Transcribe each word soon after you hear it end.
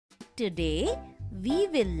Today we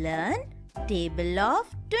will learn table of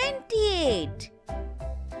 28.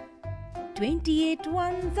 28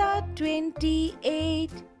 ones are 28.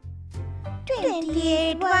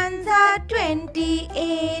 28 ones are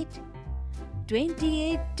 28.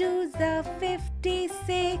 28 twos are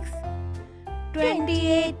 56.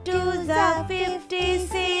 28 twos are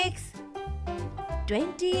 56.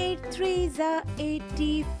 28 threes are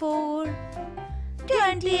 84.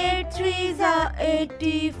 28 threes are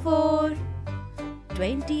 84.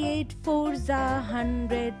 28 fours are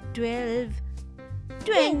 112.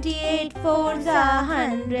 28 fours are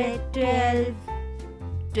 112.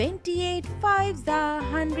 28 fives are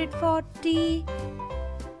 140.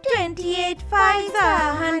 28 fives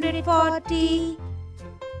are 140.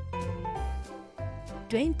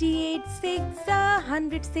 28 six are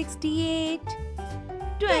 168.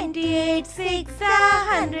 28 six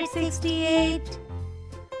are 168.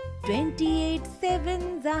 28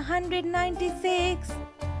 sevens are 196.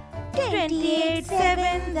 28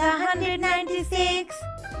 sevens are 196.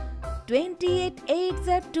 28 eights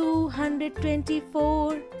are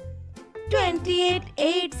 224. 28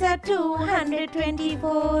 eights are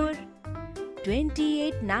 224.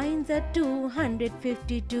 28 nines are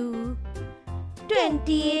 252.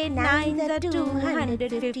 28 nines are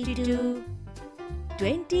 252.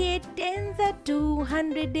 28 tens are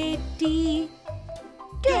 280.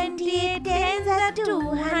 28 tens are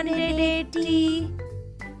 280.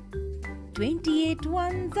 28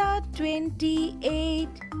 ones are 28.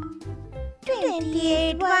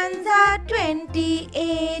 28 ones are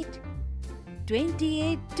 28.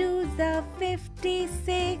 28 twos are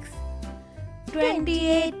 56.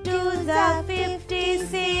 28 twos are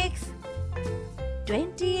 56.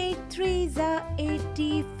 28 threes are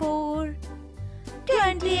 84.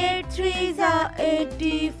 28 threes are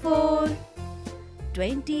 84.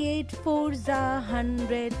 28 fours are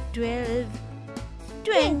 112.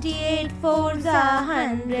 28 fours are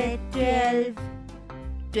 112.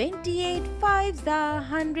 28 fives are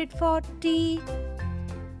 140.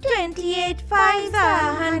 28 fives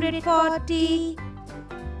are 140.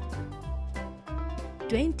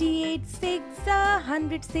 28 six are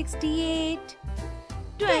 168.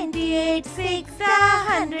 28 six are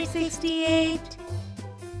 168.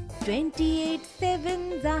 28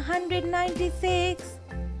 sevens are 196.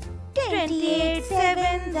 28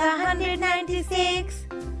 sevens are 196.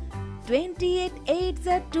 28 eights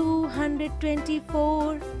are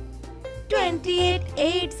 224. 28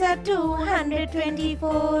 eights are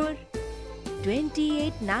 224.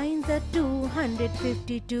 28 nines are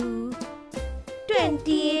 252.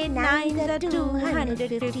 28 nines are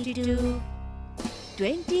 252.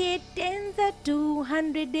 28 tens are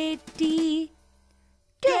 280.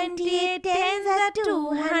 28 tens are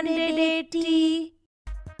 280.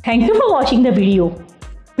 Thank you for watching the video.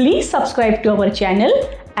 Please subscribe to our channel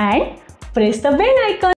and press the bell icon.